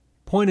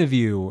point of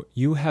view,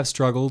 you have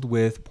struggled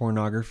with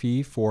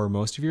pornography for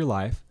most of your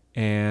life,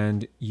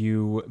 and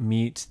you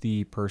meet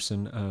the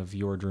person of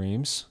your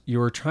dreams.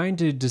 You're trying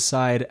to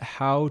decide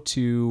how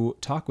to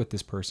talk with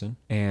this person,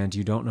 and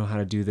you don't know how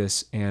to do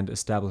this and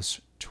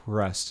establish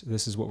trust.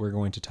 This is what we're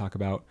going to talk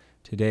about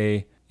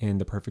today in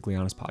the Perfectly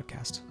Honest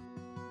podcast.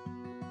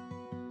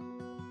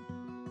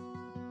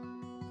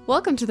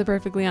 Welcome to the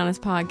Perfectly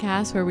Honest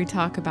podcast, where we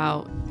talk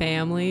about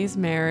families,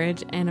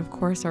 marriage, and of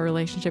course our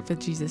relationship with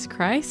Jesus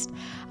Christ.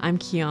 I'm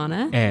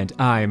Kiana. And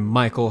I'm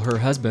Michael, her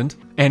husband,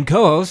 and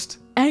co-host.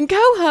 And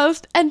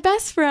co-host and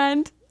best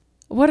friend.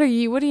 What do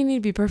you need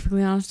to be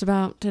perfectly honest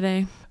about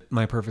today?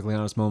 My perfectly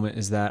honest moment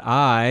is that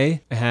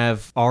I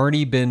have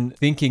already been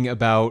thinking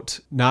about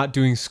not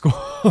doing school.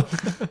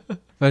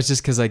 That's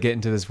just because I get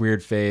into this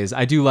weird phase.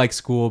 I do like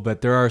school,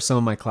 but there are some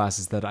of my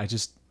classes that I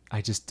just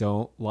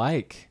don't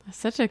like. That's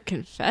such a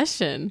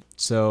confession.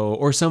 So,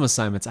 or some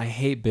assignments. I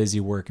hate busy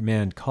work.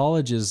 Man,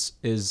 college is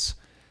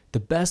the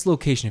best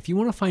location. If you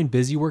want to find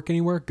busy work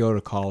anywhere, go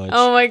to college.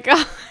 Oh my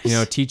gosh.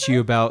 Teach you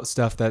about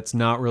stuff that's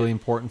not really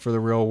important for the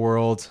real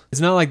world.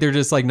 It's not like they're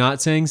just like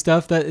not saying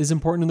stuff that is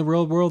important in the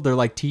real world. They're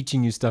like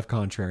teaching you stuff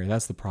contrary.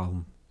 That's the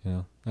problem.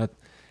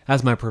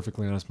 That's my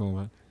perfectly honest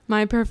moment.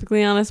 My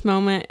perfectly honest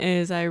moment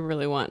is I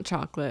really want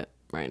chocolate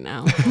right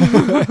now.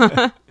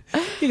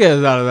 You guys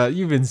thought of that.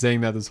 You've been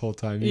saying that this whole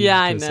time.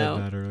 I know. Said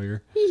that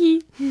earlier.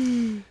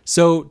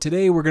 So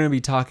today we're going to be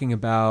talking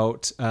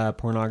about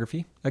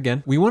pornography.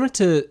 Again, we wanted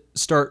to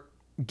start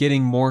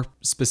getting more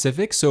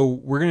specific. So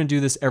we're going to do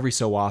this every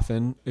so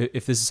often.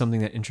 If this is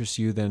something that interests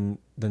you, then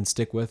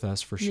stick with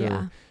us for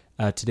sure.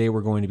 Yeah. Today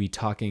we're going to be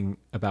talking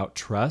about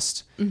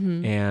trust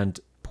and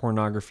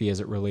pornography as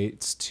it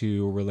relates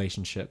to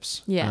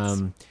relationships.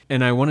 Yes.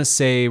 And I want to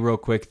say real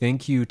quick,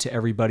 thank you to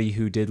everybody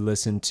who did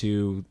listen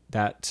to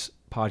that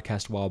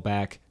podcast a while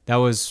back. That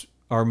was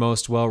our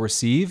most well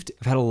received.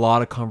 I've had a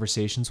lot of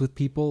conversations with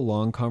people,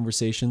 long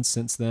conversations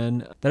since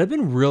then, that have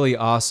been really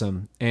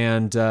awesome.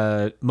 And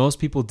most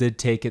people did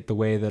take it the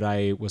way that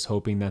I was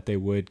hoping that they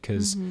would,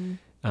 because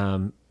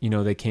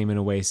they came in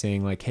a way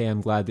saying like, hey,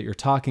 I'm glad that you're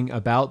talking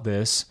about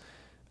this,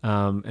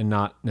 and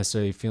not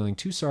necessarily feeling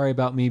too sorry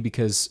about me,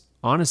 because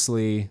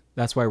honestly,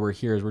 that's why we're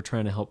here, is we're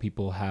trying to help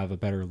people have a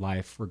better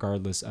life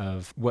regardless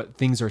of what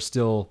things are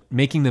still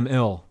making them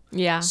ill.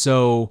 Yeah.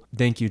 So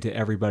thank you to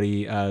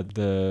everybody,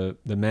 the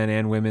men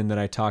and women that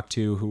I talked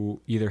to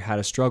who either had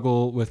a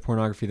struggle with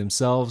pornography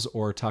themselves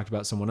or talked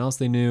about someone else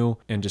they knew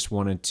and just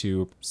wanted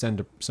to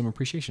send some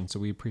appreciation. So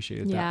we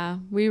appreciated that. Yeah,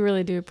 we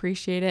really do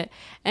appreciate it.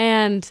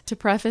 And to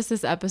preface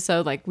this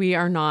episode, like, we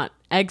are not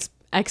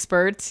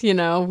experts,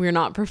 we're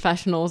not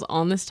professionals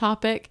on this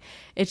topic.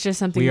 It's just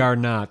something. We are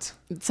not.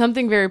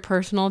 Something very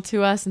personal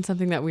to us and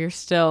something that we're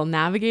still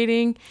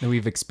navigating. That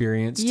we've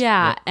experienced.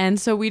 Yeah. Yep. And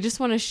so we just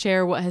want to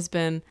share what has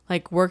been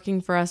like working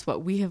for us,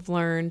 what we have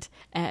learned,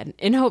 and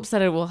in hopes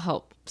that it will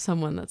help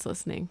someone that's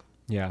listening.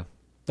 Yeah.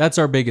 That's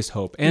our biggest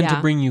hope. And to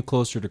bring you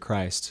closer to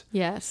Christ.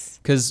 Yes.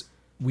 Because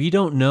we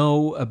don't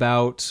know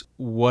about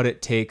what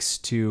it takes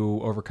to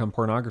overcome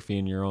pornography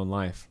in your own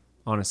life,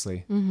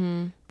 honestly.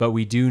 Mm-hmm. But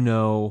we do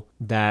know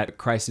that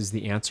Christ is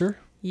the answer.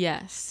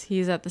 Yes,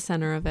 he's at the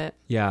center of it.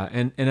 Yeah,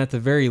 and at the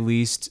very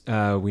least,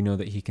 we know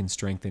that he can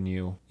strengthen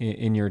you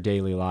in your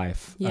daily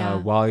life. Yeah.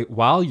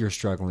 While you're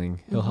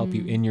struggling, he'll help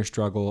you in your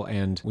struggle.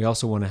 And we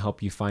also want to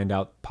help you find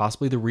out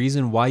possibly the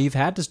reason why you've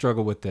had to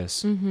struggle with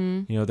this.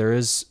 Mm-hmm. There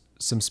is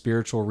some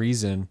spiritual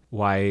reason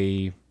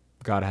why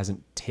God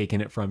hasn't taken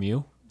it from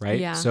you,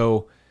 right? Yeah.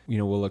 So,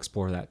 we'll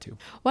explore that too.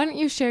 Why don't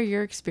you share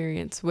your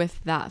experience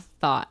with that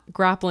thought,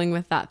 grappling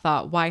with that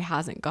thought? Why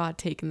hasn't God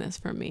taken this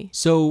from me?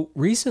 So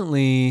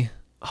recently,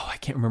 I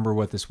can't remember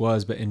what this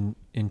was, but in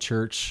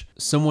church,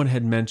 someone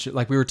had mentioned,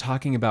 like, we were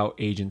talking about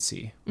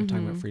agency. We're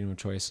talking about freedom of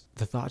choice.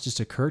 The thought just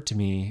occurred to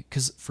me,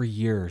 because for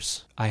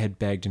years I had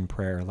begged in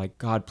prayer, like,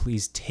 God,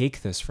 please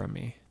take this from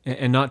me.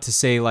 And not to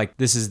say like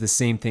this is the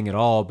same thing at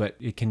all, but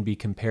it can be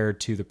compared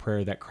to the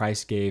prayer that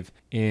Christ gave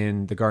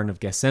in the Garden of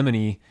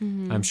Gethsemane.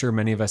 I'm sure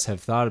many of us have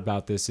thought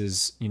about this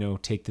as,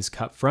 take this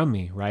cup from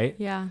me, right?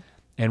 Yeah.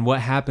 And what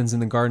happens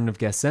in the Garden of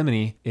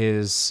Gethsemane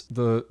is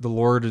the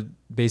Lord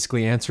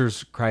basically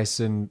answers Christ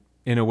in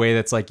a way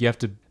that's like, you have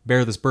to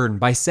bear this burden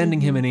by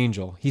sending him an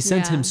angel. He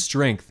sent him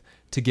strength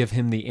to give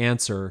him the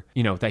answer,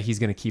 that he's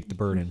going to keep the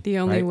burden. The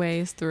only way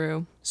is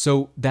through.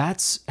 So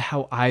that's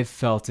how I've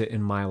felt it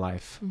in my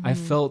life. I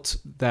felt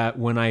that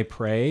when I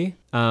pray,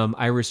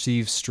 I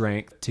receive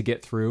strength to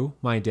get through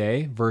my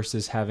day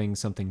versus having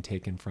something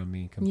taken from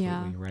me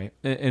completely, right?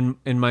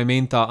 And my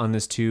main thought on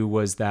this too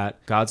was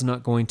that God's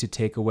not going to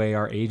take away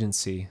our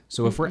agency.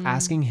 So if we're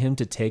asking him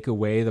to take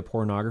away the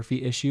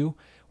pornography issue,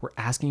 we're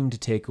asking him to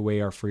take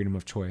away our freedom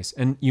of choice.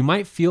 And you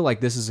might feel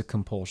like this is a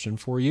compulsion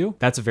for you.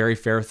 That's a very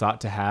fair thought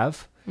to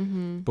have.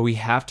 But we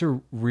have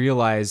to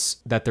realize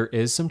that there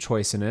is some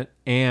choice in it,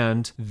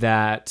 and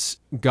that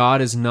God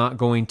is not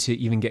going to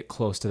even get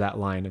close to that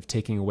line of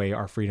taking away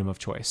our freedom of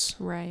choice.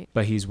 Right.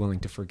 But he's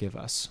willing to forgive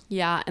us.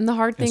 Yeah. And the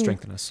hard thing, and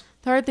strengthen us.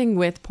 The hard thing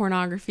with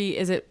pornography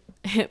is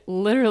it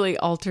literally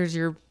alters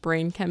your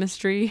brain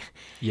chemistry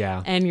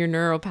Yeah. and your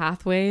neural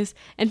pathways.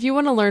 And if you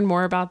want to learn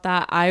more about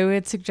that, I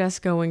would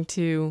suggest going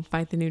to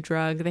Fight the New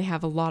Drug. They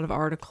have a lot of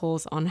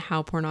articles on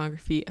how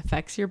pornography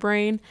affects your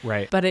brain.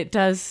 Right. But it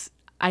does,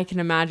 I can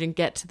imagine,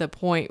 get to the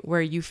point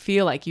where you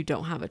feel like you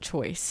don't have a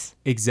choice.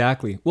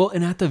 Exactly. Well,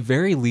 and at the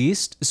very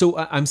least, so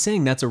I'm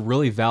saying that's a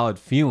really valid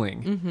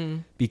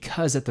feeling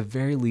because at the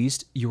very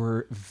least,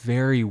 you're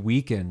very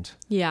weakened.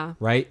 Yeah.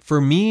 Right?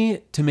 For me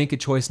to make a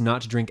choice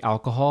not to drink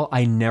alcohol,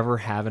 I never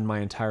have in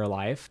my entire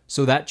life.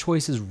 So that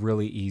choice is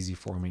really easy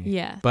for me.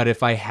 Yeah. But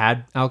if I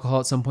had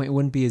alcohol at some point, it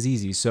wouldn't be as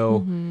easy.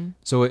 So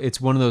so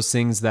it's one of those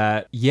things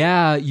that,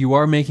 yeah, you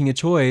are making a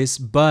choice,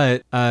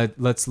 but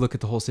let's look at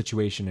the whole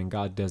situation, and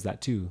God does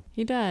that too.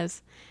 He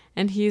does.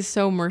 And he's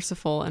so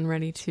merciful and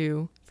ready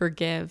to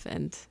forgive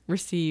and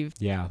receive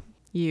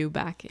you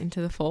back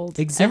into the fold.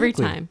 Exactly. Every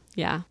time.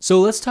 Yeah. So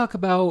let's talk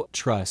about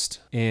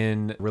trust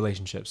in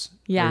relationships.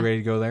 Yeah. Are you ready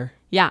to go there?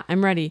 Yeah,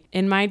 I'm ready.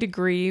 In my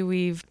degree,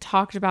 we've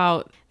talked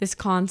about this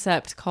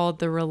concept called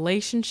the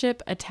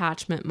Relationship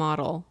Attachment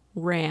Model,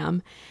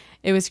 RAM.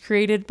 It was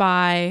created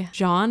by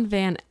John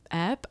Van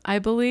Epp, I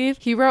believe.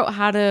 He wrote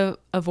How to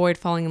Avoid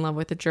Falling in Love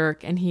with a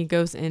Jerk, and he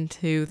goes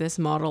into this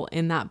model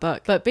in that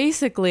book. But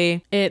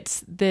basically,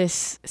 it's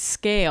this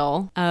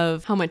scale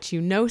of how much you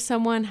know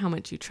someone, how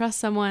much you trust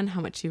someone, how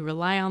much you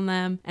rely on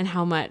them, and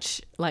how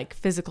much like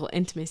physical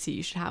intimacy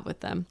you should have with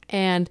them.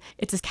 And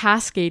it's a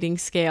cascading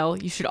scale.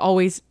 You should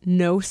always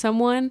know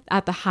someone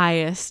at the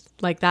highest.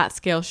 Like that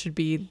scale should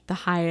be the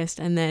highest.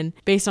 And then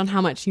based on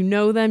how much you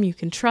know them, you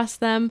can trust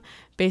them.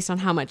 Based on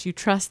how much you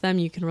trust them,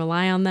 you can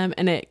rely on them,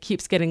 and it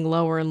keeps getting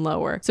lower and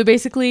lower. So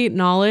basically,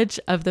 knowledge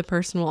of the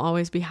person will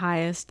always be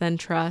highest, then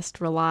trust,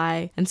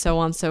 rely, and so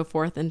on and so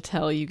forth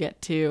until you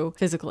get to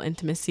physical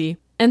intimacy.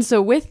 And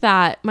so with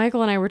that,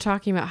 Michael and I were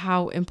talking about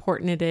how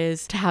important it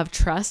is to have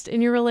trust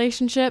in your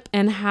relationship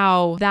and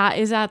how that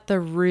is at the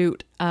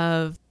root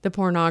of the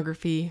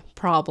pornography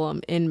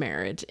problem in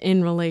marriage,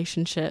 in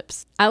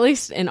relationships, at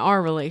least in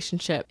our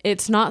relationship.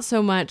 It's not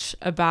so much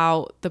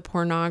about the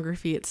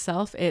pornography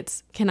itself.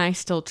 It's, can I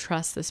still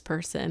trust this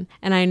person?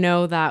 And I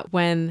know that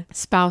when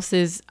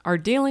spouses are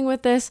dealing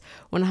with this,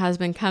 when a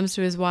husband comes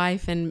to his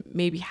wife and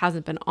maybe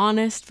hasn't been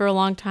honest for a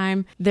long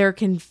time, there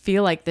can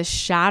feel like this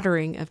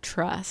shattering of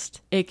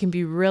trust. It can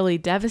be really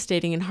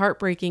devastating and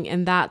heartbreaking.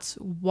 And that's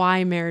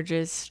why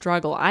marriages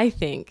struggle, I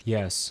think.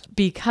 Yes.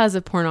 Because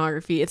of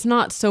pornography. It's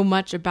not so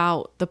much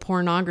about the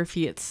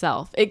pornography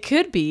itself. It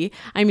could be.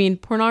 I mean,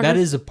 pornography. That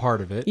is a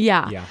part of it.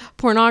 Yeah.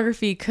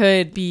 Pornography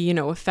could be,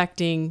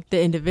 affecting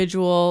the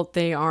individual.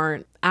 They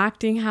aren't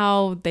acting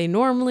how they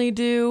normally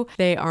do.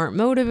 They aren't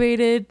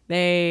motivated.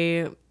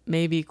 They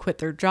maybe quit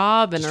their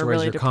job and are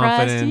really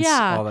depressed.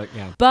 Yeah. All that,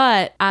 yeah.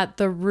 But at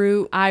the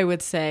root, I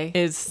would say,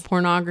 is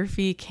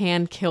pornography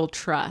can kill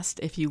trust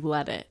if you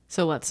let it.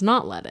 So let's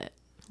not let it.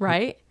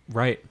 Right?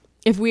 Right.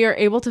 If we are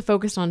able to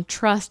focus on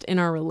trust in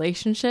our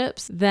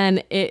relationships,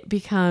 then it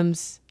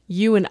becomes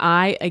you and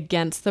I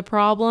against the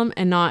problem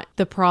and not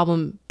the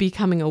problem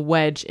becoming a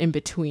wedge in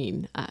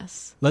between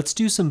us. Let's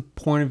do some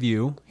point of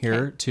view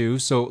here too.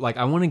 So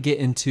I want to get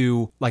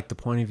into the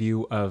point of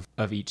view of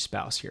each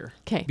spouse here.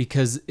 Okay.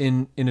 Because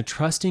in a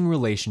trusting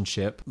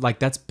relationship,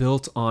 that's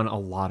built on a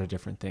lot of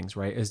different things,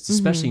 right? It's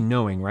especially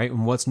knowing, right?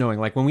 And what's knowing?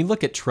 When we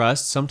look at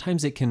trust,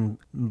 sometimes it can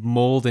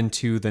mold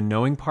into the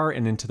knowing part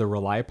and into the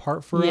rely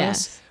part for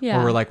us.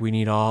 Yeah. Where we're we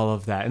need all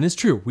of that. And it's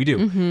true, we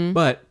do.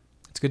 But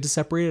it's good to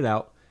separate it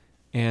out.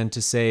 And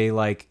to say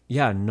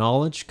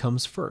knowledge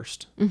comes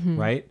first,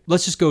 right?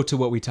 Let's just go to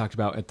what we talked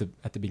about at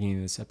the beginning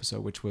of this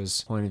episode, which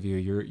was point of view.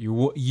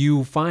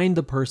 You find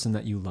the person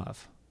that you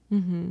love,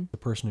 the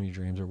person of your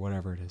dreams, or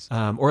whatever it is,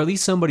 or at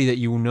least somebody that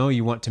you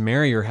want to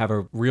marry or have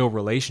a real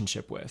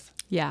relationship with.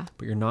 Yeah.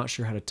 But you're not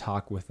sure how to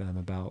talk with them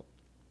about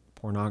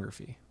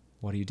pornography.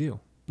 What do?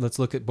 Let's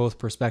look at both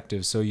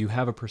perspectives. So you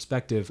have a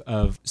perspective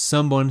of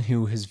someone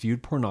who has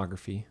viewed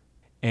pornography,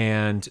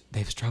 and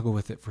they've struggled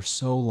with it for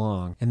so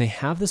long. And they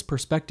have this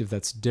perspective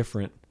that's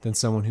different than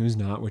someone who's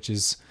not, which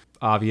is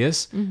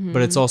obvious.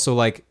 But it's also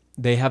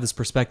they have this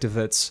perspective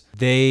that's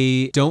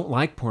they don't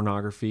like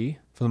pornography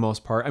for the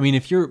most part. I mean,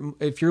 if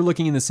you're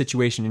looking in this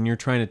situation and you're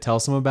trying to tell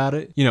someone about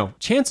it,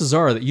 chances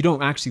are that you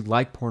don't actually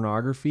like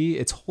pornography.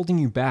 It's holding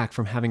you back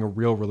from having a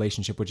real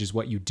relationship, which is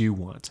what you do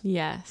want.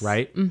 Yes.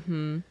 Right?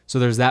 So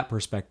there's that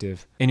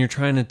perspective. And you're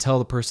trying to tell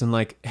the person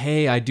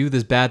hey, I do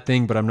this bad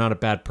thing, but I'm not a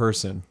bad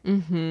person.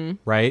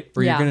 Right?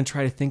 Or you're going to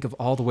try to think of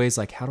all the ways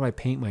how do I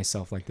paint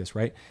myself like this,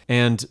 right?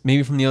 And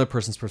maybe from the other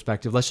person's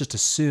perspective, let's just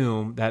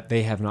assume that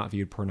they have not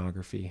viewed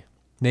pornography.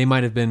 They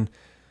might have been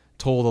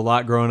told a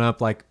lot growing up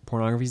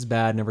pornography is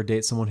bad, never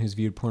date someone who's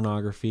viewed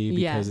pornography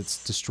because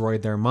it's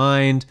destroyed their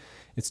mind,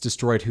 it's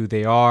destroyed who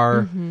they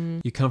are.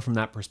 You come from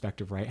that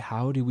perspective, right?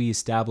 How do we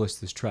establish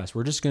this trust?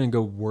 We're just going to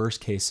go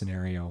worst case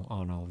scenario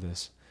on all of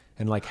this,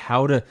 and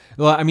how to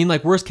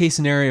worst case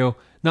scenario,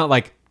 not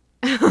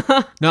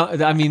No,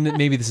 I mean,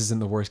 maybe this isn't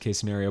the worst case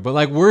scenario, but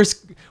like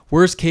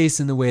worst case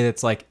in the way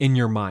that's like in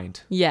your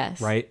mind. Yes.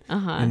 Right?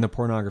 In the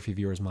pornography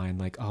viewer's mind,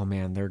 like, oh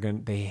man,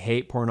 they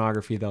hate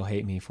pornography. They'll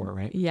hate me for it,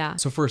 right? Yeah.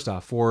 So first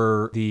off,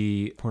 for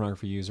the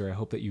pornography user, I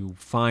hope that you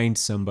find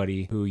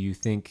somebody who you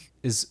think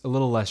is a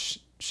little less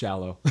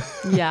shallow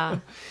Yeah.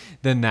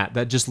 than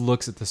that just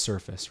looks at the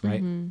surface,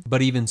 right?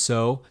 But even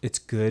so, it's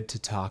good to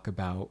talk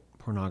about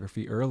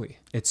pornography early.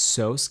 It's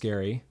so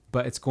scary,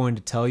 but it's going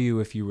to tell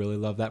you if you really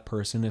love that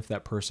person, if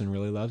that person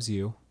really loves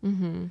you.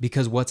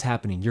 Because what's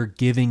happening? You're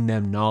giving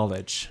them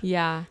knowledge.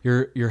 Yeah.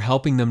 You're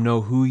helping them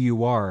know who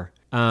you are.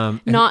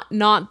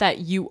 Not that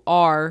you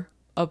are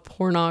a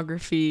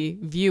pornography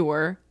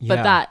viewer,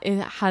 but that it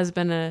has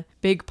been a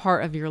big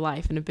part of your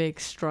life and a big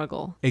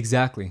struggle.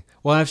 Exactly.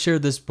 Well, I've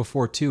shared this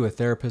before too. A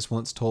therapist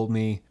once told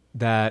me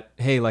that,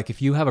 hey, like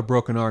if you have a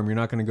broken arm, you're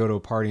not going to go to a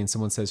party and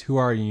someone says, "Who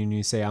are you?" and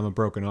you say, "I'm a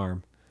broken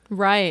arm."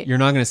 Right. You're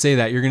not going to say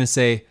that. You're going to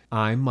say,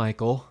 "I'm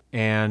Michael."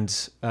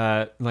 And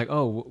like,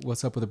 "Oh,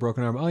 what's up with a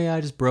broken arm?" "Oh yeah,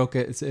 I just broke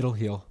it. It'll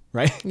heal."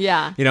 Right?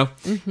 Yeah. You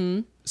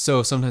know?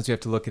 So sometimes you have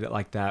to look at it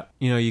like that.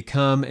 You know, you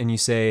come and you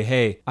say,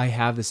 "Hey, I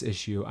have this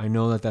issue. I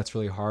know that that's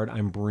really hard.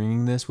 I'm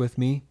bringing this with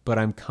me, but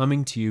I'm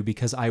coming to you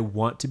because I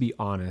want to be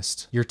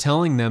honest." You're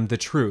telling them the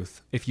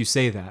truth if you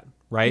say that,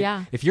 right?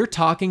 Yeah. If you're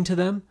talking to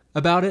them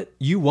about it,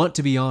 you want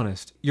to be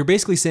honest. You're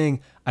basically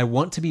saying, "I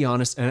want to be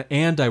honest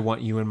and I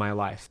want you in my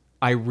life.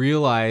 I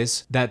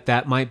realize that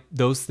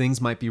those things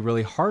might be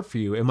really hard for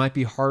you. It might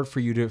be hard for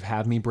you to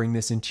have me bring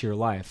this into your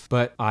life,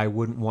 but I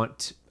wouldn't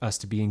want us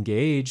to be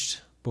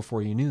engaged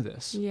before you knew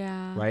this."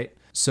 Yeah. Right?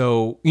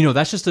 So, you know,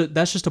 that's just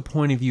a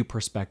point of view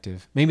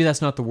perspective. Maybe that's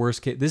not the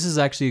worst case. This is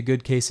actually a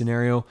good case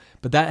scenario,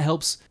 but that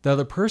helps the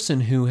other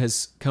person who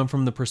has come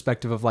from the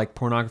perspective of like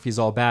pornography is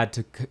all bad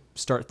to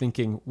start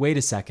thinking, wait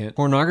a second,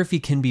 pornography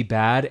can be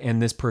bad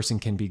and this person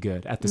can be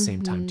good at the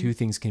same time. Two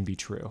things can be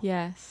true.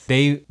 Yes.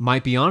 They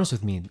might be honest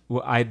with me.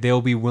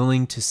 They'll be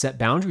willing to set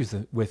boundaries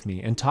with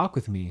me and talk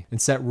with me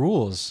and set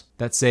rules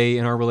that say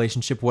in our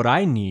relationship what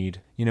I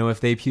need. You know,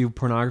 if they view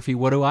pornography,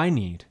 what do I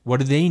need?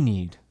 What do they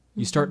need?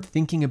 You start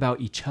thinking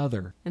about each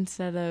other.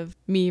 Instead of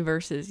me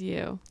versus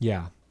you.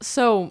 Yeah.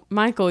 So,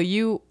 Michael,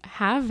 you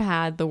have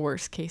had the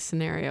worst case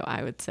scenario,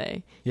 I would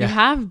say. Yeah. You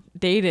have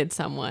dated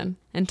someone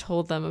and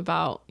told them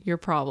about your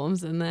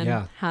problems and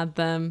then had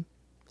them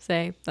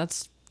say,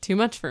 "That's too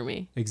much for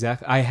me."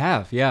 Exactly. I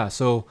have. Yeah.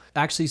 So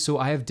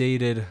I have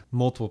dated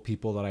multiple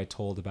people that I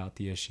told about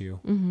the issue.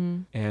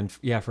 And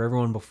yeah, for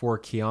everyone before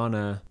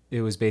Kiana,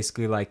 it was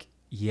basically like,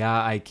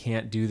 yeah, I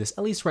can't do this.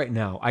 At least right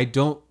now.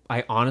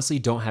 I honestly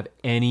don't have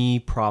any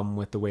problem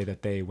with the way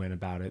that they went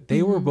about it.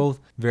 They were both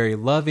very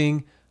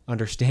loving,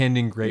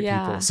 understanding, great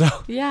people. So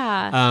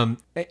and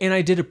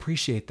I did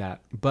appreciate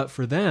that. But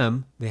for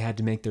them, they had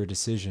to make their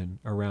decision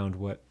around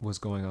what was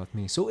going on with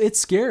me. So it's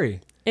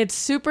scary. It's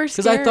super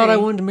scary. Because I thought I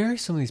wanted to marry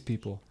some of these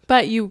people.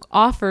 But you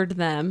offered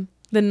them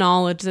the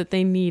knowledge that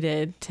they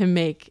needed to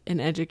make an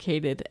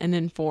educated and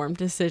informed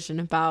decision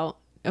about,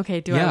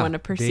 okay, do I want to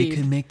proceed? They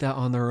can make that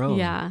on their own.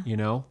 Yeah. You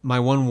know, my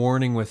one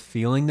warning with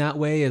feeling that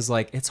way is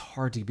like, it's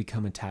hard to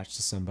become attached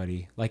to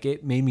somebody. Like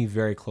it made me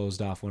very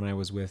closed off when I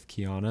was with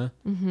Kiana,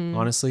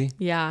 honestly.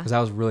 Yeah. Because I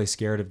was really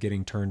scared of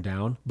getting turned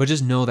down, but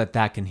just know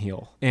that can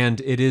heal. And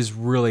it is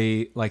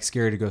really like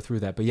scary to go through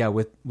that. But yeah,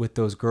 with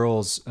those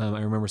girls, I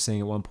remember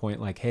saying at one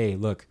point, like, hey,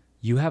 look,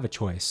 you have a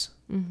choice.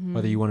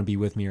 Whether you want to be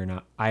with me or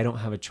not. I don't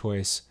have a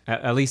choice.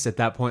 At least at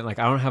that point, like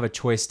I don't have a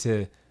choice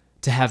to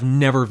have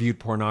never viewed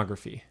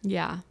pornography.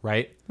 Yeah.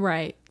 Right?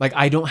 Right. Like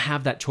I don't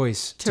have that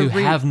choice to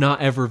have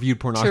not ever viewed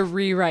pornography. To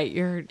rewrite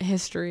your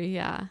history,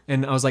 yeah.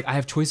 And I was like, I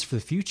have choices for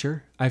the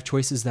future. I have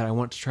choices that I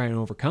want to try and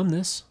overcome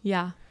this.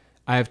 Yeah.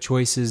 I have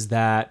choices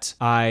that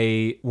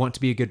I want to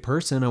be a good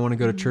person. I want to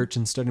go to church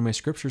and study my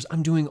scriptures.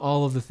 I'm doing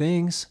all of the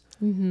things.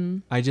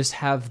 I just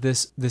have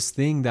this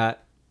thing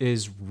that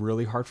is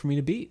really hard for me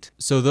to beat.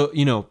 So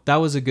that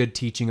was a good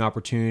teaching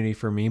opportunity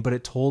for me, but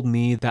it told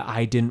me that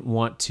I didn't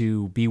want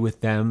to be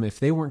with them if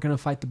they weren't going to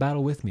fight the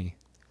battle with me.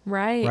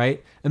 Right.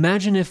 Right?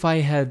 Imagine if I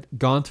had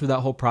gone through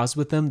that whole process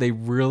with them. They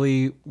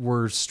really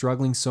were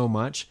struggling so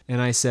much. And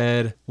I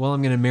said, well,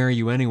 I'm going to marry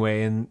you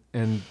anyway. And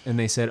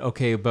they said,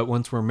 okay, but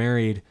once we're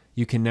married,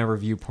 you can never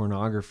view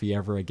pornography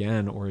ever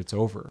again or it's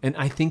over. And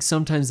I think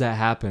sometimes that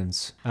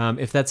happens.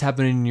 If that's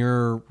happening in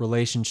your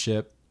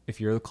relationship, if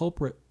you're the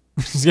culprit,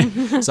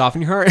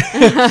 soften your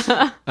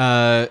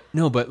heart.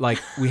 No, but like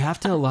we have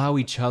to allow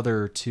each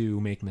other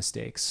to make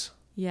mistakes.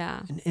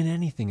 Yeah. In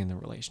anything in the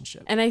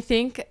relationship. And I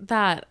think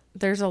that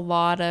there's a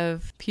lot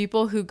of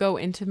people who go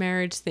into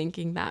marriage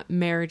thinking that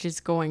marriage is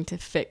going to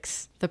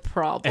fix the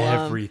problem.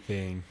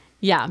 Everything.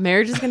 Yeah,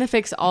 marriage is going to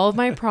fix all of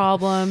my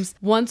problems.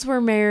 Once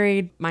we're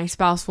married, my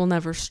spouse will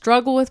never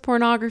struggle with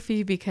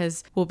pornography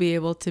because we'll be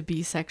able to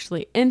be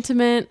sexually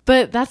intimate.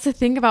 But that's the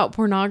thing about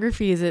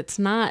pornography is it's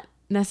not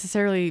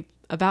necessarily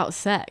about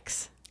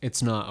sex.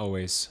 It's not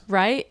always.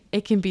 Right?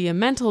 It can be a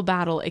mental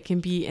battle. It can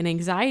be an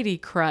anxiety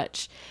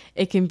crutch.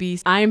 It can be,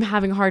 I'm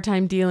having a hard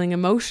time dealing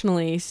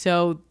emotionally,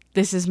 so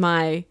this is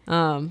my,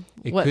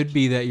 It could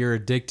be that you're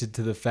addicted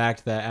to the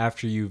fact that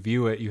after you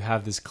view it, you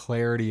have this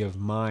clarity of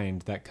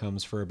mind that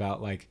comes for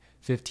about like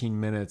 15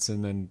 minutes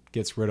and then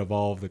gets rid of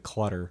all of the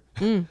clutter.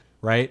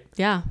 Right?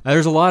 Yeah.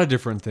 There's a lot of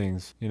different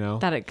things,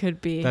 that it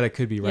could be. That it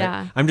could be, right?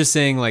 Yeah. I'm just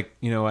saying, like,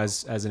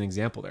 as an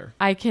example there.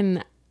 I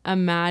can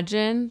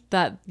imagine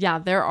that,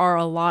 there are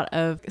a lot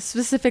of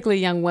specifically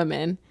young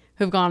women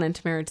who've gone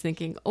into marriage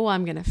thinking, oh,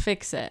 I'm going to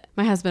fix it.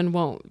 My husband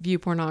won't view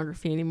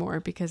pornography anymore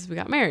because we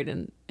got married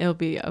and it'll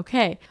be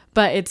okay.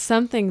 But it's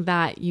something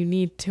that you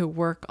need to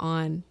work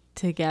on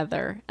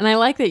together. And I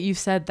like that you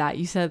said that.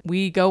 You said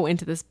we go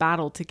into this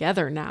battle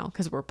together now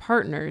because we're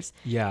partners.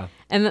 Yeah.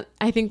 And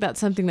I think that's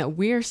something that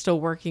we're still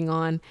working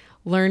on,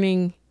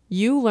 learning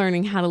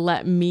how to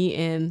let me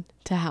in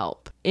to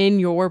help in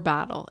your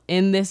battle,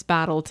 in this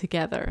battle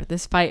together,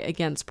 this fight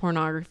against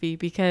pornography,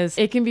 because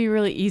it can be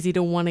really easy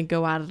to want to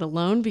go at it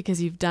alone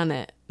because you've done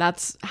it.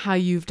 That's how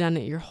you've done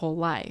it your whole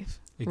life,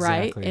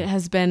 right? It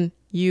has been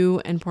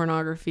you and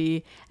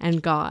pornography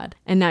and God.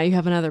 And now you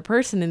have another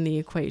person in the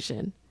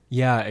equation.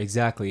 Yeah,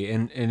 exactly.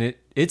 And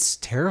it's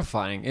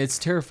terrifying. It's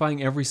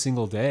terrifying every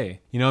single day.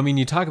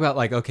 You talk about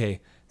like,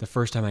 okay, the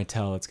first time I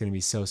tell, it's going to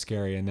be so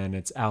scary, and then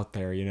it's out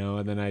there,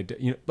 and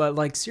then but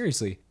like,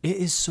 seriously, it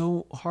is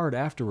so hard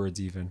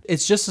afterwards even.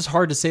 It's just as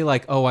hard to say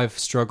like, oh, I've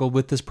struggled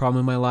with this problem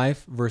in my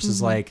life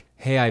versus like,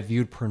 hey, I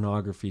viewed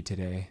pornography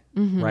today,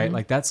 right?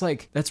 Like that's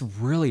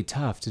really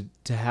tough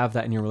to have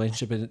that in your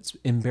relationship, and it's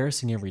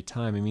embarrassing every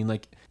time. I mean,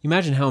 like,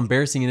 imagine how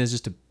embarrassing it is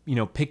just to,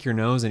 pick your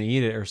nose and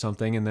eat it or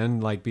something, and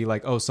then like be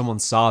like, oh, someone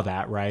saw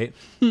that, right?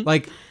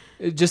 Like,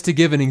 just to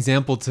give an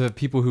example to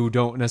people who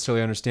don't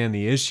necessarily understand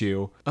the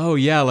issue. Oh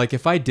yeah, like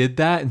if I did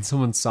that and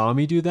someone saw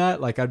me do that,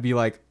 like I'd be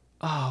like,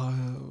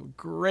 oh,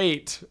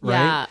 great, right?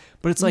 Yeah.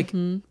 But it's like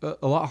a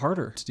lot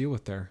harder to deal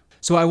with there.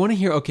 So I want to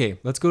hear, okay,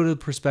 let's go to the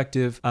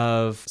perspective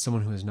of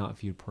someone who has not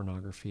viewed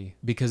pornography,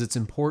 because it's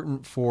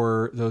important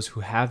for those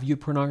who have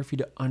viewed pornography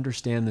to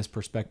understand this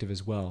perspective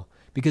as well.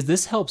 Because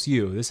this helps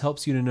you. This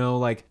helps you to know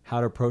like how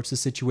to approach the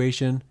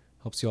situation.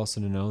 Helps you also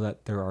to know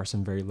that there are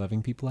some very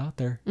loving people out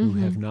there who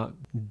have not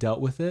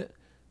dealt with it,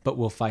 but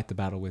will fight the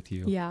battle with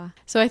you. Yeah.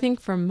 So I think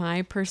from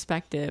my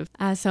perspective,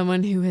 as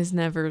someone who has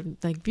never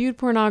like viewed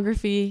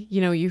pornography,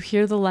 you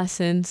hear the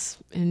lessons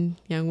in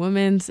young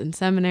women's and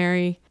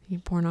seminary.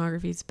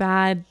 Pornography is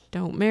bad.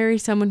 Don't marry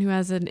someone who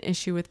has an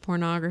issue with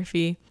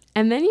pornography.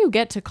 And then you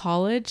get to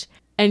college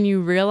and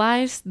you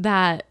realize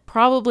that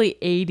probably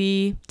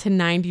 80 to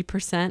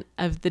 90%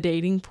 of the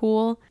dating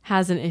pool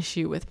has an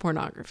issue with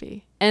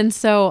pornography. And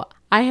so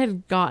I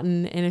had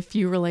gotten in a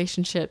few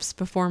relationships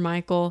before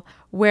Michael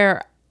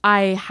where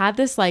I had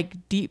this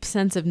like deep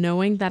sense of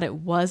knowing that it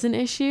was an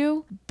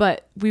issue,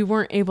 but we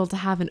weren't able to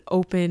have an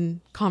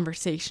open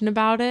conversation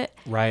about it.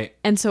 Right.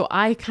 And so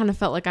I kind of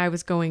felt like I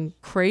was going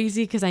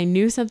crazy because I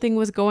knew something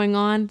was going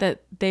on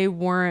that they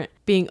weren't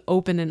being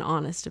open and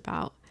honest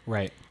about.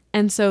 Right.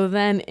 And so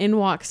then in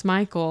walks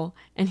Michael,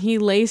 and he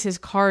lays his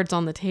cards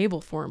on the table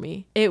for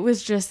me. It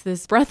was just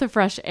this breath of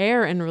fresh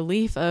air and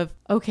relief of,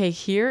 okay,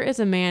 here is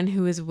a man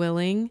who is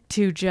willing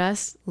to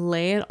just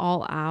lay it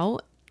all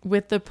out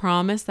with the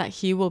promise that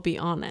he will be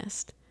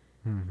honest.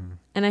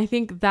 And I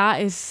think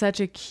that is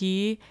such a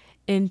key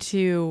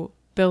into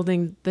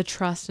building the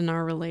trust in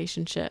our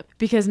relationship,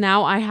 because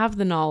now I have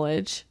the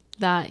knowledge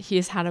that he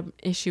has had an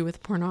issue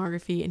with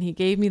pornography and he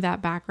gave me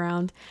that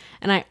background.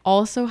 And I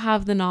also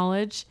have the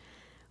knowledge,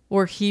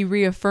 or he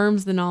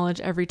reaffirms the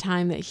knowledge every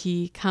time that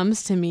he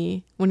comes to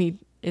me when he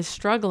is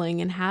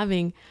struggling and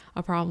having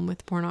a problem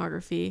with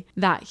pornography,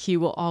 that he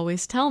will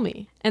always tell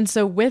me. And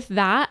so with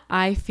that,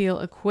 I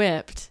feel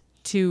equipped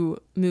to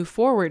move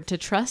forward, to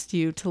trust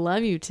you, to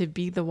love you, to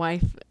be the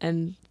wife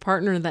and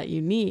partner that you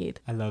need.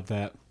 I love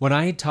that. When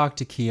I talked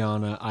to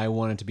Kiana, I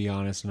wanted to be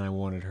honest and I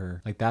wanted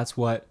her. Like that's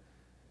what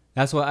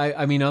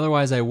I mean,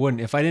 otherwise I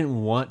wouldn't. If I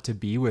didn't want to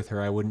be with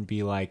her, I wouldn't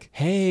be like,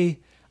 hey,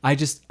 I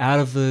just, out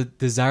of the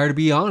desire to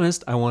be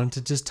honest, I wanted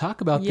to just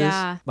talk about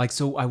this. Like,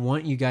 so I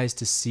want you guys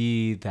to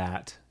see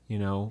that,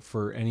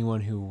 for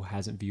anyone who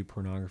hasn't viewed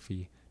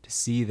pornography, to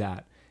see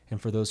that.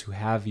 And for those who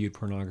have viewed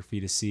pornography,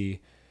 to see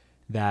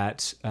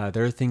that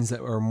there are things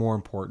that are more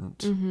important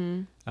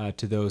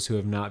to those who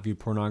have not viewed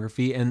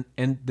pornography. And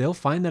they'll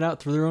find that out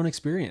through their own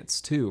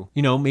experience too.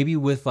 Maybe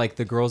with like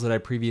the girls that I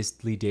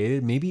previously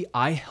dated, maybe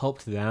I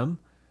helped them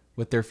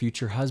with their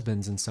future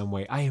husbands in some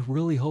way. I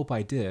really hope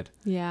I did.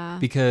 Yeah.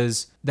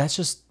 Because that's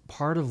just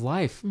part of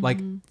life. Like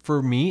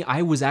for me,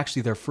 I was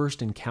actually their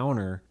first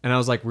encounter. And I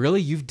was like,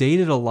 really? You've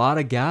dated a lot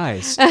of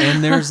guys.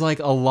 And there's like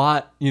a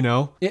lot,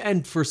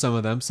 and for some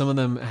of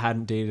them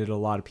hadn't dated a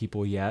lot of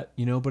people yet,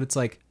 but it's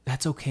like,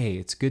 that's okay.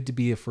 It's good to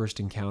be a first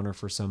encounter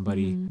for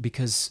somebody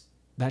because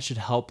that should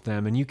help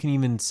them. And you can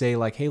even say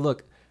like, hey,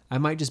 look, I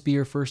might just be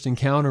your first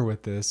encounter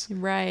with this.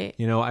 Right.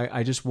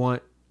 I just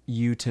want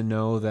you to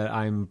know that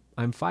I'm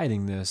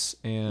fighting this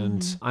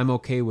and I'm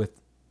okay with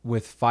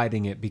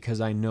fighting it because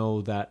I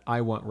know that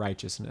I want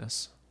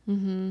righteousness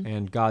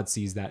and God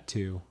sees that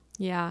too.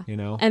 Yeah. You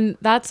know? And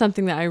that's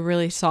something that I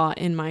really saw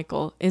in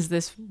Michael, is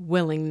this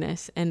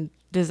willingness and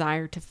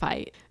desire to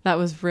fight. That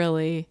was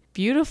really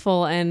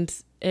beautiful, and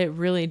it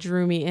really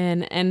drew me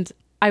in. And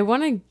I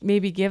want to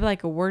maybe give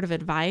like a word of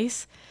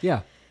advice.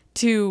 Yeah.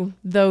 To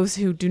those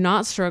who do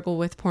not struggle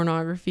with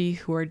pornography,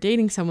 who are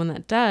dating someone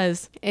that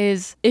does,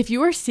 is if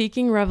you are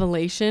seeking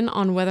revelation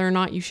on whether or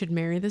not you should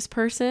marry this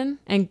person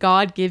and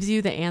God gives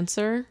you the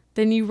answer,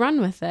 then you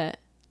run with it.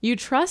 You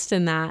trust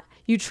in that.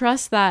 You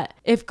trust that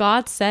if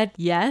God said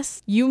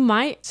yes, you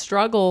might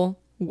struggle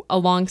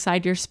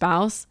alongside your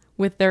spouse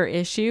with their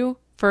issue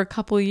for a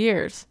couple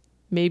years,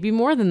 maybe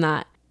more than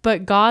that.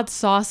 But God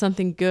saw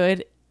something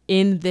good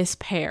in this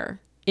pair,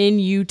 in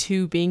you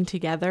two being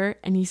together.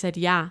 And he said,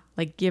 yeah,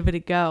 like give it a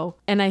go.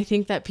 And I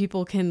think that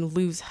people can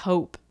lose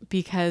hope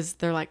because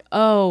they're like,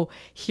 oh,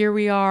 here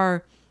we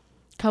are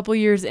a couple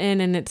years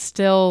in and it's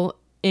still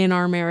in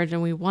our marriage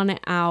and we want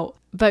it out.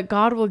 But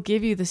God will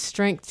give you the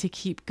strength to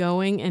keep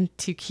going and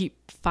to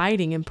keep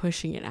fighting and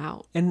pushing it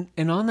out. And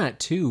on that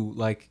too,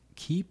 like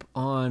keep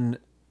on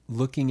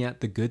looking at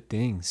the good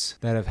things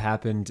that have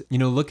happened. You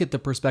know, look at the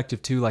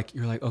perspective too. Like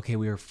you're like, okay,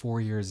 we are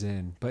 4 years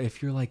in. But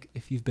if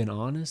you've been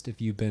honest,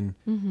 if you've been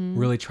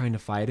really trying to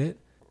fight it,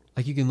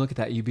 like you can look at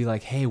that. You'd be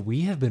like, hey,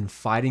 we have been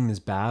fighting this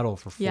battle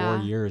for 4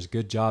 years.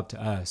 Good job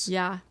to us.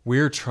 Yeah.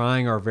 We're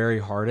trying our very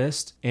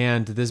hardest.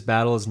 And this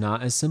battle is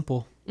not as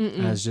simple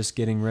as just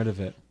getting rid of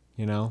it.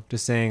 You know,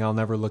 just saying, I'll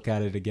never look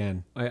at it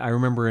again. I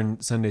remember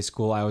in Sunday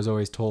school, I was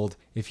always told,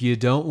 if you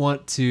don't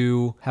want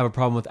to have a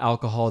problem with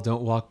alcohol,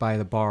 don't walk by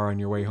the bar on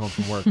your way home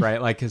from work,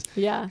 right? Like, cause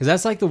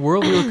that's like the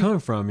world we were coming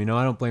from. You know,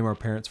 I don't blame our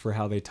parents for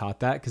how they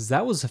taught that because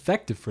that was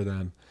effective for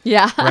them.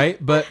 Yeah.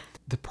 Right. But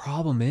the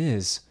problem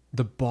is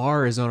the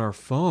bar is on our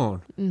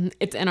phone.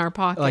 It's in our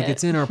pocket. Like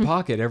it's in our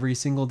pocket every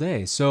single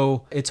day.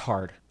 So it's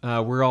hard.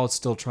 We're all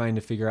still trying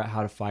to figure out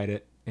how to fight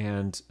it.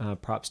 And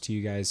props to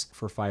you guys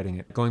for fighting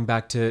it. Going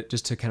back to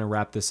just to kind of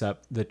wrap this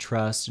up, the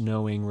trust,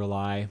 knowing,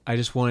 rely. I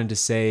just wanted to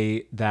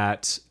say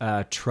that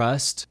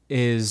trust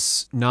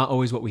is not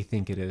always what we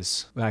think it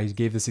is. I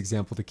gave this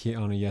example to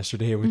Kiana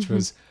yesterday, which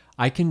was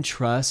I can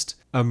trust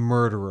a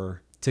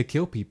murderer to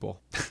kill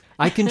people.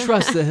 I can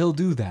trust that he'll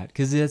do that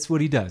because that's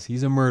what he does.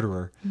 He's a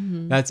murderer.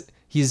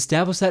 He's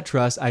established that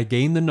trust. I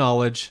gained the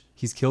knowledge.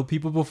 He's killed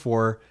people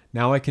before.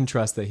 Now I can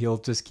trust that he'll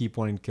just keep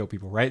wanting to kill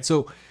people, right?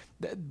 So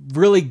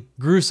really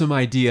gruesome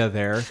idea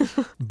there,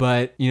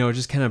 but you know, it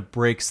just kind of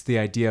breaks the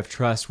idea of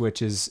trust,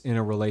 which is in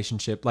a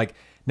relationship. Like,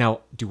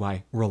 now, do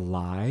I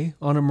rely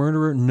on a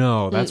murderer?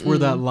 No, that's where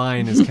that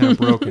line is kind of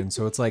broken.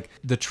 So it's like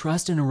the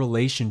trust in a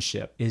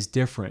relationship is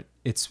different.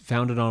 It's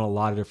founded on a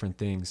lot of different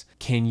things.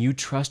 Can you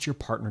trust your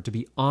partner to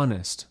be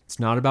honest?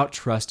 It's not about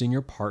trusting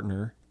your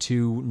partner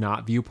to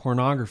not view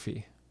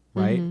pornography,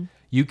 right?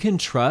 You can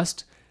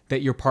trust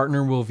that your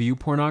partner will view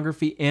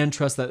pornography and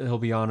trust that he'll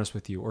be honest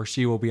with you or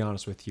she will be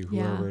honest with you,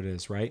 whoever it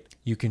is, right?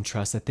 You can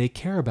trust that they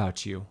care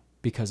about you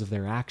because of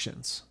their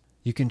actions.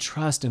 You can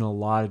trust in a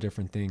lot of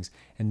different things,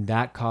 and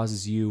that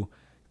causes you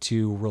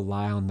to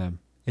rely on them.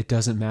 It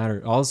doesn't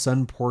matter. All of a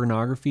sudden,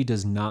 pornography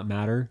does not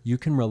matter. You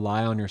can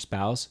rely on your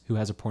spouse who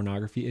has a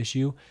pornography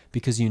issue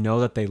because you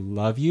know that they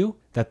love you,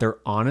 that they're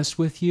honest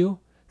with you,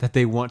 that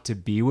they want to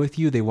be with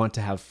you, they want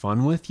to have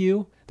fun with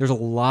you. There's a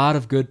lot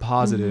of good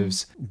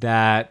positives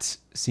that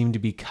seem to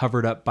be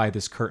covered up by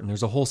this curtain.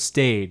 There's a whole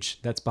stage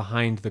that's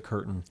behind the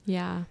curtain.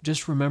 Yeah.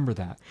 Just remember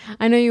that.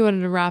 I know you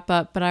wanted to wrap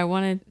up, but I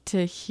wanted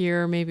to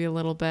hear maybe a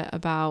little bit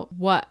about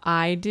what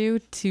I do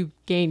to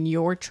gain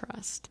your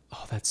trust.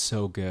 Oh, that's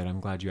so good.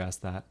 I'm glad you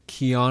asked that.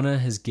 Kiana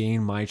has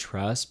gained my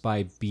trust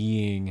by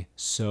being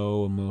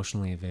so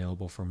emotionally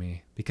available for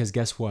me. Because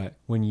guess what?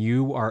 When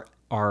you are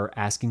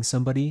asking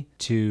somebody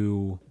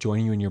to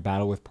join you in your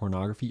battle with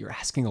pornography, you're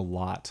asking a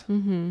lot.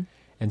 And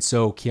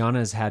so Kiana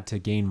has had to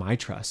gain my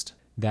trust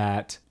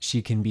that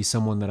she can be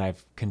someone that I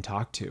can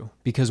talk to.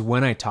 Because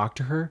when I talk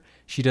to her,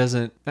 she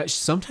doesn't,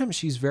 sometimes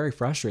she's very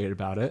frustrated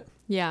about it.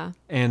 Yeah.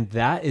 And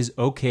that is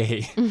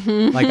okay.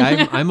 Like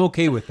I'm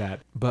okay with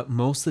that. But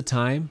most of the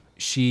time,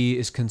 she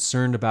is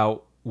concerned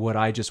about what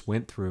I just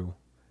went through.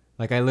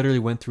 Like I literally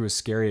went through a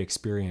scary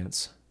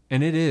experience.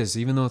 And it is,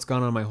 even though it's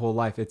gone on my whole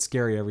life, it's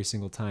scary every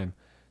single time.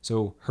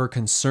 So her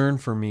concern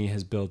for me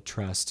has built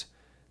trust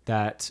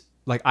that,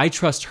 like, I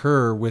trust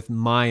her with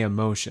my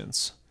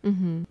emotions.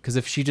 Because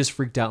if she just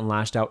freaked out and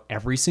lashed out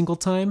every single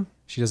time,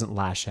 she doesn't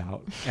lash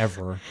out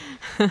ever.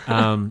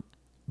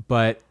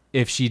 But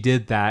if she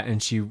did that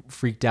and she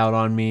freaked out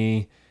on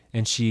me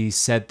and she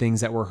said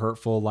things that were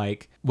hurtful,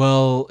 like,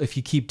 well, if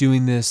you keep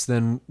doing this,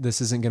 then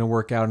this isn't going to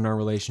work out in our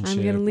relationship.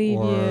 I'm going to leave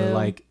or you.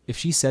 Like, if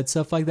she said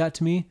stuff like that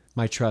to me,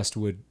 my trust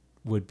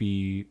would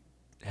be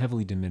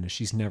heavily diminished.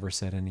 She's never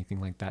said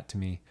anything like that to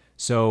me.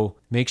 So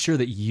make sure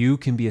that you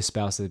can be a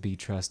spouse that be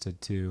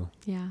trusted too.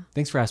 Yeah.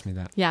 Thanks for asking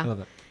me that. Yeah. I love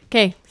it.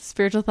 Okay.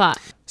 Spiritual thought.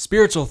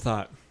 Spiritual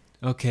thought.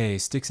 Okay.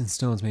 Sticks and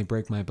stones may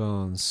break my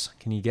bones.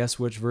 Can you guess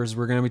which verse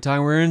we're going to be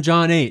talking? We're in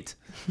John 8,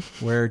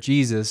 where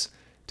Jesus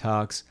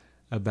talks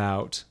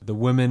about the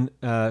woman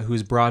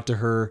who's brought to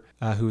her,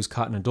 who's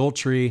caught in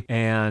adultery,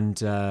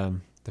 and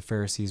the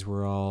Pharisees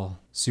were all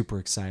super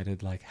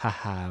excited, like,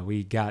 haha,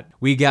 we got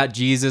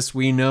Jesus.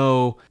 We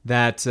know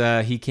that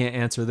he can't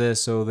answer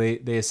this. So they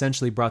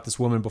essentially brought this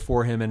woman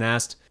before him and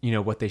asked,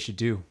 what they should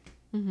do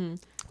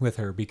with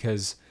her,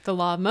 because the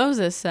law of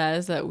Moses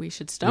says that we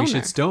should stone her. We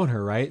should stone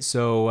her, right?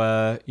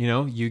 So,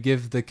 you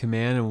give the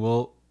command and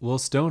we'll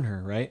stone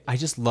her, right? I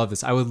just love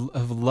this. I would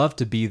have loved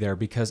to be there,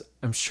 because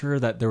I'm sure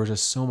that there was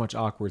just so much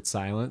awkward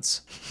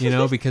silence,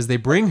 because they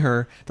bring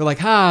her, they're like,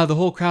 the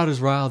whole crowd is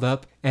riled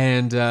up,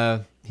 and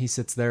he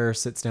sits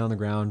down on the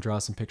ground,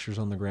 draws some pictures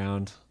on the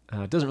ground.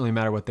 It doesn't really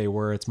matter what they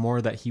were. It's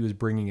more that he was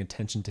bringing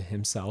attention to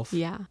himself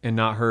and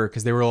not her,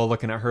 because they were all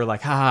looking at her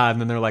like,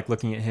 and then they're like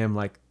looking at him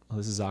like, oh,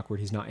 this is awkward.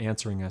 He's not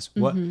answering us.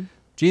 What?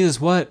 Jesus,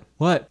 what?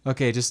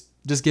 Okay, just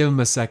give him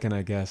a second,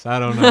 I guess. I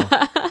don't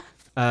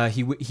know.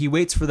 He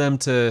waits for them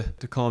to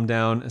calm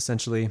down,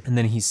 essentially, and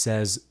then he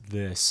says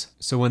this.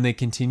 So when they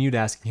continued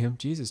asking him,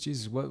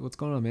 Jesus, what's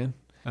going on,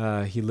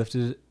 man? He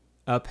lifted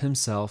up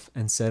himself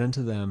and said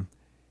unto them,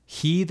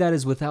 he that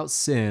is without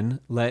sin,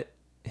 let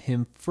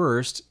him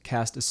first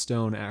cast a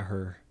stone at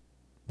her.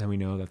 Then we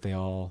know that they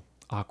all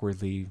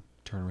awkwardly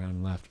turned around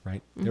and left,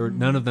 right?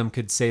 None of them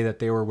could say that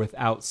they were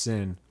without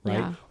sin, right?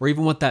 Yeah. Or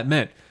even what that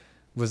meant.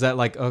 Was that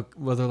like, they're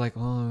like,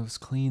 oh, I was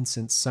clean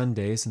since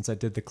Sunday, since I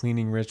did the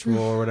cleaning ritual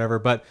or whatever,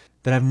 but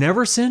that I've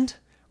never sinned,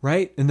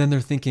 right? And then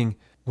they're thinking,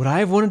 would I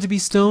have wanted to be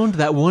stoned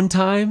that one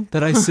time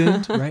that I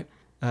sinned, right?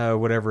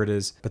 Whatever it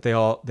is. But they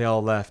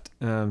all left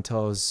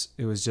until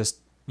it was just,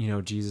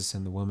 Jesus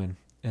and the woman.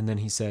 And then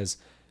he says,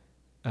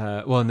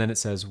 and then it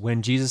says,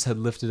 when Jesus had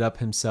lifted up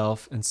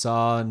himself and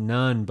saw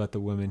none but the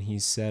woman, he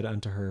said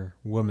unto her,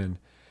 woman,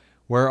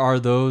 where are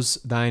those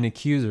thine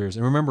accusers?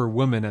 And remember,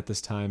 woman at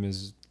this time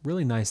is a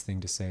really nice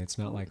thing to say. It's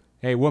not like,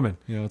 hey, woman,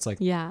 it's like,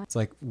 it's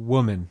like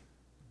woman,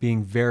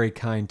 being very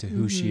kind to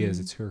who she is.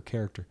 It's her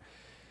character.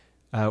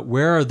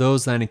 Where are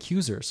those thine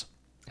accusers?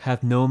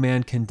 Hath no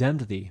man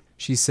condemned thee?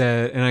 She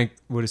said, and I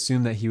would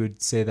assume that he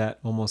would say that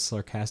almost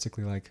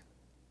sarcastically, like,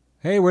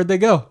 hey, where'd they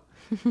go?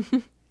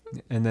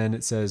 And then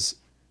it says,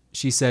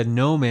 she said,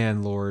 no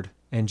man, Lord.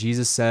 And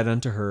Jesus said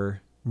unto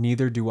her,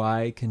 neither do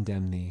I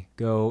condemn thee.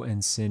 Go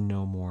and sin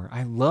no more.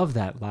 I love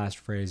that last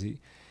phrase.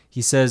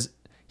 He says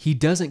he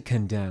doesn't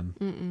condemn,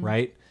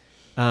 right?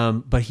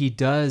 But he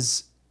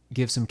does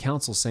give some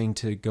counsel saying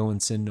to go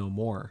and sin no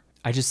more.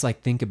 I just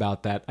think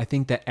about that. I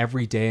think that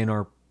every day in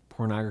our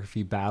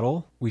pornography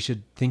battle, we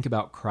should think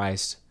about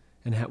Christ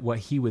and what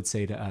he would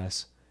say to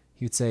us.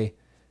 He would say,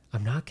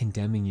 I'm not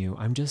condemning you.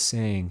 I'm just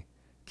saying,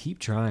 keep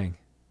trying.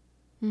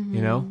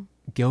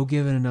 Go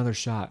give it another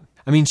shot.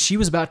 I mean, she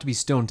was about to be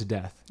stoned to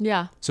death.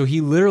 Yeah. So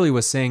he literally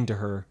was saying to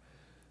her,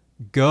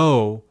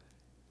 go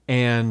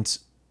and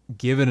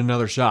give it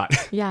another shot.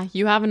 Yeah,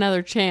 you have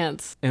another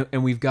chance.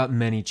 And we've got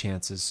many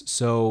chances.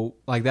 So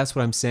that's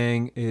what I'm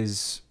saying,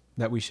 is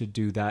that we should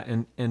do that.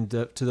 And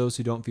to those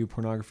who don't view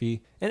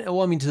pornography, and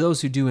to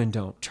those who do and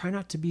don't, try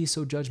not to be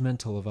so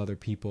judgmental of other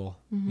people,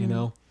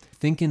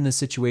 Think in the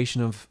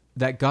situation of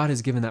that God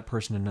has given that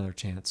person another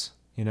chance,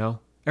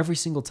 every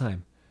single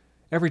time.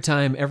 Every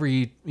time,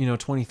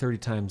 20, 30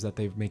 times that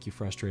they make you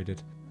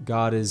frustrated,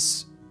 God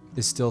is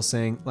still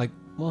saying,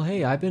 well,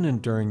 hey, I've been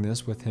enduring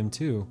this with him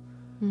too.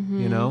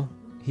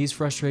 He's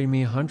frustrated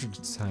me hundreds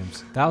of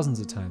times,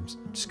 thousands of times.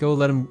 Just go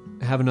let him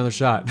have another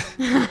shot.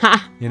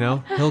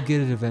 He'll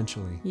get it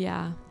eventually.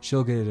 Yeah.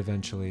 She'll get it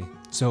eventually.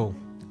 So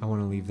I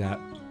want to leave that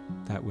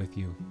with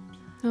you.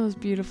 That was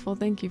beautiful.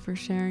 Thank you for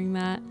sharing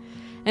that.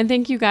 And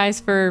thank you guys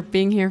for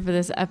being here for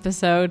this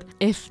episode.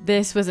 If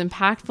this was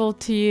impactful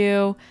to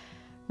you,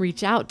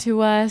 reach out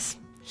to us,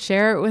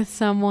 share it with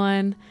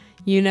someone.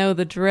 You know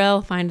the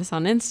drill. Find us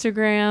on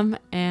Instagram.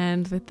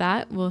 And with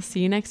that, we'll see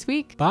you next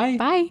week. Bye.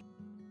 Bye.